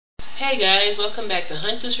Hey guys, welcome back to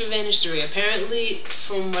Hunter's Revenge 3. Apparently,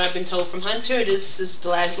 from what I've been told from Hunter, this is the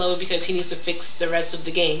last level because he needs to fix the rest of the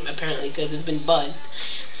game, apparently, because it's been bugged.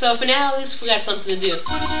 So for now, at least we got something to do.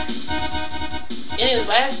 In his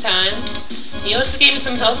last time, he also gave me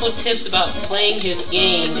some helpful tips about playing his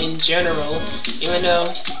game in general, even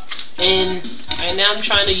though... And right now I'm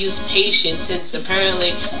trying to use patience since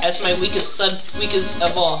apparently that's my weakest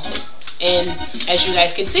of all. And as you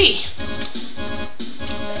guys can see,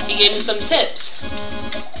 he gave me some tips,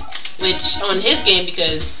 which on his game,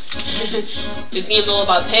 because his game's all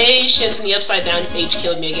about patience, and the upside down H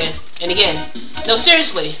killed me again and again. No,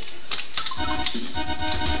 seriously.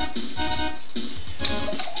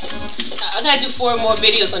 I gotta do 4 more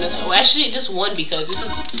videos on this. Oh, actually, just one because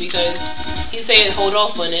he said hold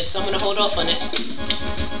off on it, so I'm gonna hold off on it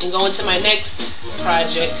and go into my next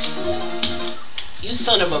project. You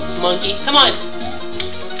son of a monkey! Come on.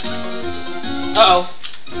 Uh oh.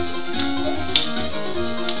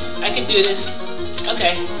 I can do this.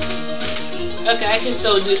 Okay. Okay, I can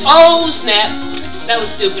so do. Oh snap! That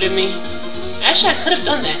was stupid of me. Actually, I could have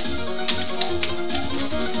done that.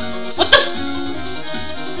 What the?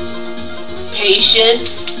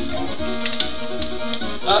 Patience.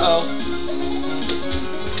 Uh-oh.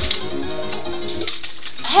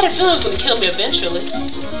 I had a feeling it was going to kill me eventually.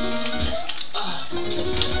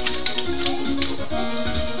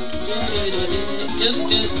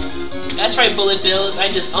 That's right, Bullet Bills.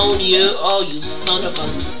 I just own you. Oh, you son of a...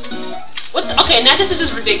 What the... Okay, now this is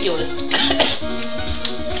just ridiculous.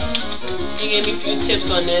 He gave me a few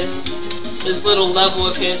tips on this little level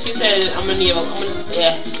of his. He said I'm gonna need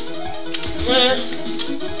yeah.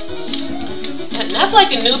 Not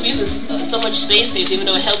like a noob using so much save states, even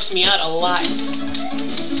though it helps me out a lot.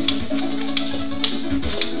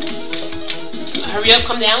 Hurry up,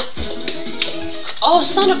 come down. Oh,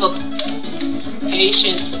 son of a...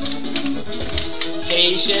 Patience.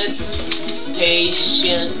 Patience.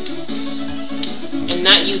 Patience. And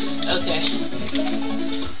not use... Okay.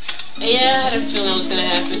 Yeah, I had a feeling it was gonna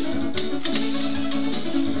happen.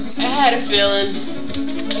 I had a feeling.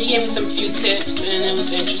 He gave me some few tips and it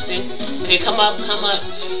was interesting. Okay, come up, come up.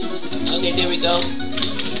 Okay, there we go.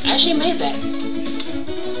 I actually made that.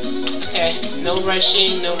 Okay, no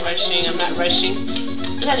rushing, no rushing. I'm not rushing.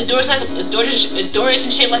 Look at the door's not. The door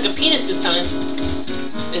isn't shaped like a penis this time.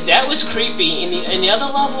 That was creepy. In the other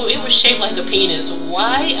level, it was shaped like a penis.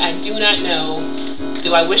 Why? I do not know.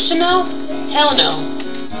 Do I wish to know? Hell no.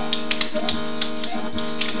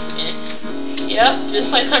 Yep,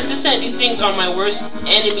 just like Hunter said, these things are my worst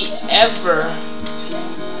enemy ever.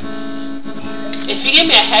 If you give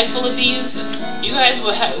me a head full of these, you guys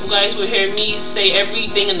will hear me say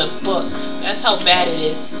everything in the book. That's how bad it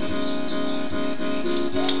is.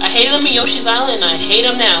 I hated them in Yoshi's Island, and I hate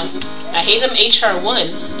them now. I hate them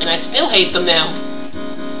HR1, and I still hate them now.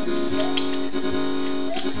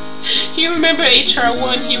 You remember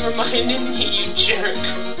HR1? He reminded me, you jerk.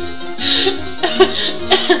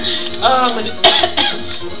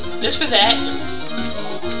 Just for that,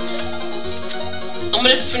 I'm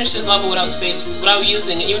gonna finish this level without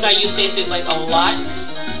using it. Even though I use save states like a lot,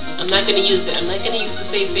 I'm not gonna use it. I'm not gonna use the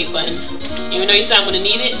save state button. Even though you said I'm gonna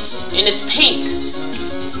need it, and it's pink.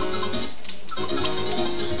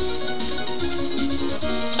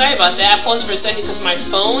 Sorry about that. I paused for a second because my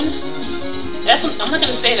phone. I'm not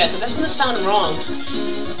gonna say that because that's gonna sound wrong.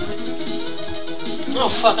 Oh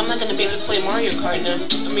fuck, I'm not gonna be able to play Mario Kart now.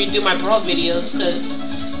 I'm gonna do my Brawl videos because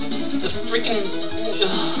the freaking...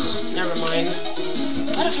 Ugh, never mind.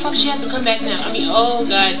 Why the fuck she had to come back now? I mean, oh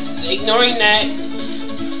god, ignoring that.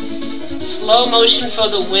 Slow motion for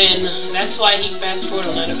the win. That's why he fast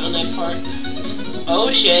forwarded on that part. Oh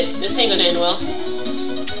shit, this ain't gonna end well.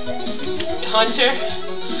 Hunter,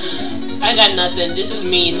 I got nothing. This is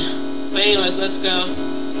mean. But anyways, let's go.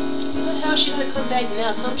 How she gonna come back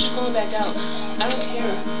now? Tell me she's going back out. I don't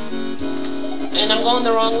care. And I'm going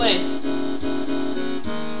the wrong way.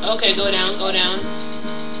 Okay, go down, go down.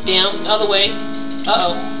 Down, the other way.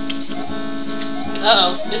 Uh-oh.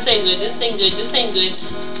 Uh-oh. This ain't good, this ain't good, this ain't good.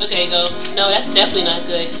 Okay, go. No, that's definitely not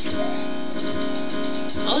good.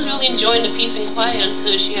 I was really enjoying the peace and quiet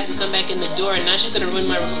until she had to come back in the door, and now she's gonna ruin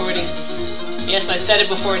my recording. Yes, I said it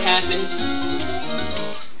before it happens.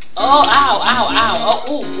 Oh, ow, ow, ow.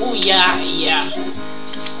 Oh, ooh, yeah, yeah.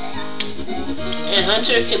 And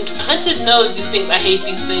Hunter knows these things. I hate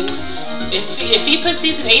these things. If he puts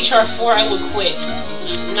these in HR4, I would quit.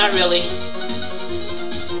 Not really.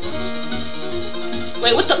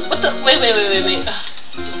 Wait, what the, wait.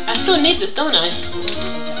 I still need this, don't I?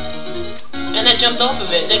 And I jumped off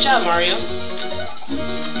of it. Good job, Mario.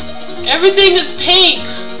 Everything is pink!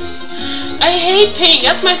 I hate pink.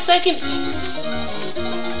 That's my second.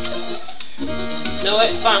 You know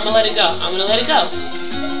what? Fine, I'm gonna let it go. I'm gonna let it go.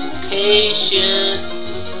 Patience.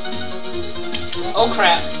 Oh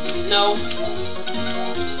crap. No.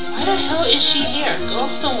 Why the hell is she here? Go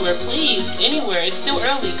somewhere, please. Anywhere. It's still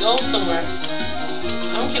early. Go somewhere.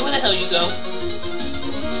 I don't care where the hell you go.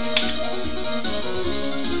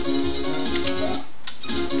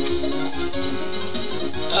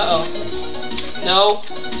 Uh-oh. No.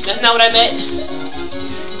 That's not what I meant.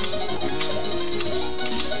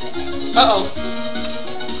 Uh-oh.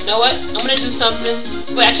 You know what? I'm gonna do something.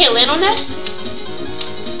 Wait, I can't land on that?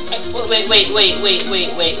 Wait.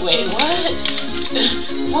 What?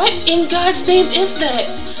 What in God's name is that?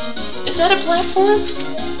 Is that a platform?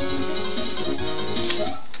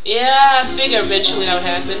 Yeah, I figure eventually that would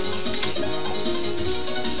happen.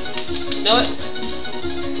 You know what?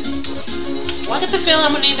 Why get the feeling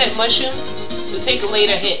I'm gonna need that mushroom to take a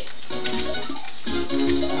later hit?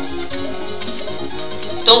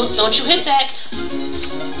 Don't you hit that!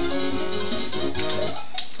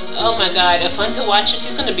 Oh my God! If Hunter watches,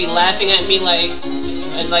 he's gonna be laughing at me like a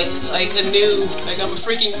noob. Like I'm a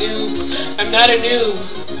freaking noob. I'm not a noob.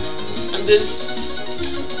 I'm this.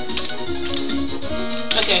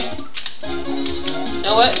 Okay. You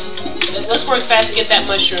know what? Let's work fast and get that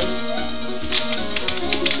mushroom,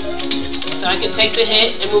 so I can take the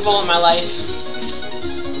hit and move on with my life.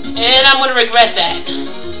 And I'm gonna regret that.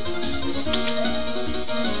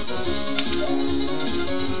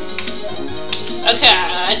 Okay,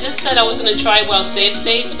 I just said I was gonna try wild save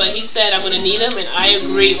states, but he said I'm gonna need them, and I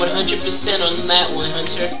agree 100% on that one,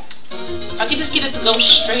 Hunter. If I could just get it to go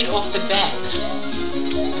straight off the back.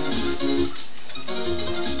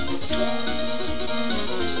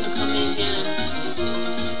 Just gonna come in here.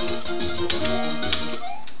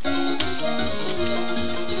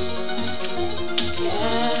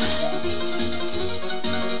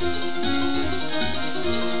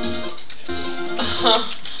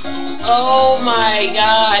 Oh my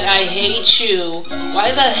God, I hate you.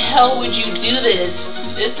 Why the hell would you do this?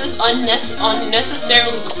 This is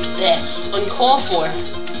unnecessarily uncalled for.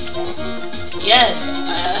 Yes,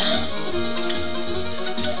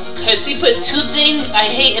 because he put two things I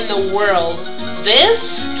hate in the world.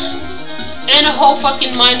 This, and a whole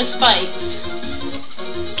fucking mine of spikes.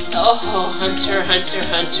 Oh, Hunter.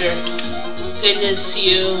 Goodness,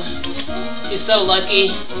 you're so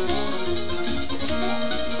lucky.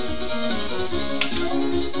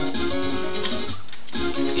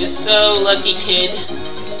 You're so lucky, kid.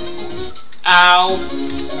 Ow.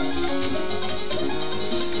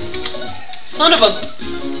 Son of a...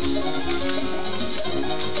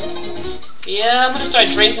 Yeah, I'm gonna start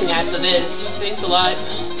drinking after this. Thanks a lot.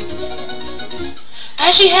 I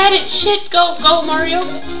actually had it! Shit! Go, Mario!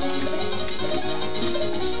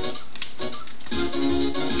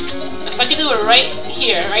 If I can do it right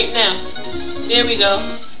here, right now. There we go.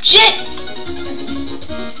 Shit!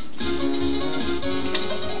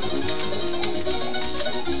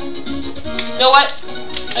 You know what?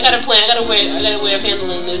 I got a plan. I got a way of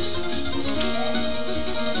handling this.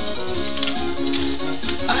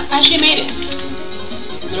 I actually made it.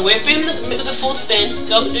 I'm gonna wait for him to make the full spin.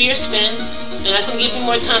 Go do your spin, and that's gonna give me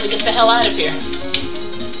more time to get the hell out of here.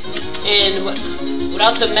 And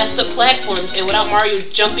without the messed up platforms, and without Mario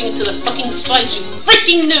jumping into the fucking spikes, you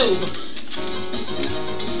freaking noob!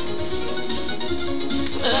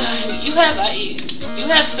 You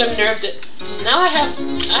have some nerve that. Now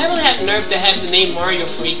I really have nerve to have the name Mario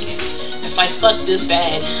Freak if I suck this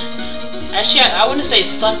bad. Actually, I wouldn't say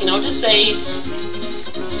sucking. I would just say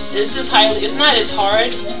this is it's not as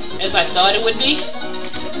hard as I thought it would be.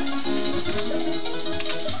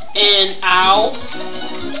 And ow,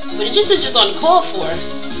 but it just is just uncalled for.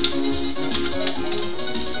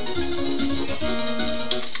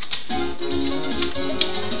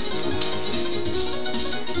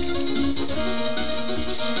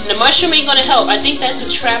 The mushroom ain't gonna help. I think that's a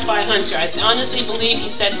trap by Hunter. I honestly believe he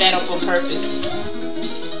set that up on purpose.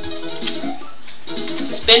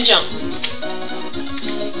 Spin jump.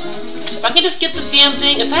 If I could just get the damn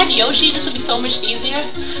thing. If I had Yoshi, this would be so much easier.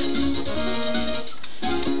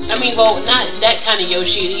 I mean, well, not that kind of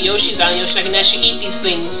Yoshi. Yoshi's on Yoshi. I can actually eat these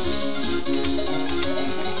things.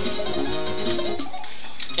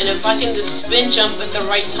 And if I can just spin jump at the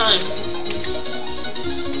right time.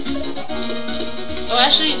 Oh,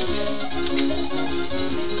 actually...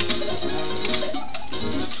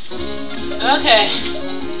 Okay.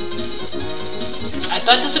 I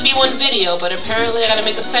thought this would be one video, but apparently I gotta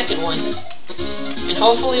make a second one. And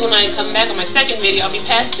hopefully when I come back on my second video, I'll be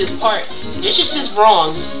past this part. This is just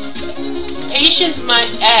wrong. Patience my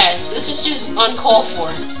ass. This is just uncalled for.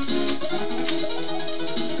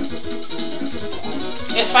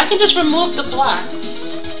 If I can just remove the blocks,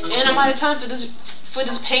 and I'm out of time for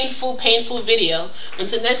this painful video.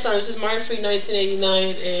 Until next time, this is Martin Free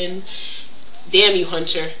 1989, and damn you,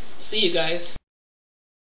 Hunter. See you guys.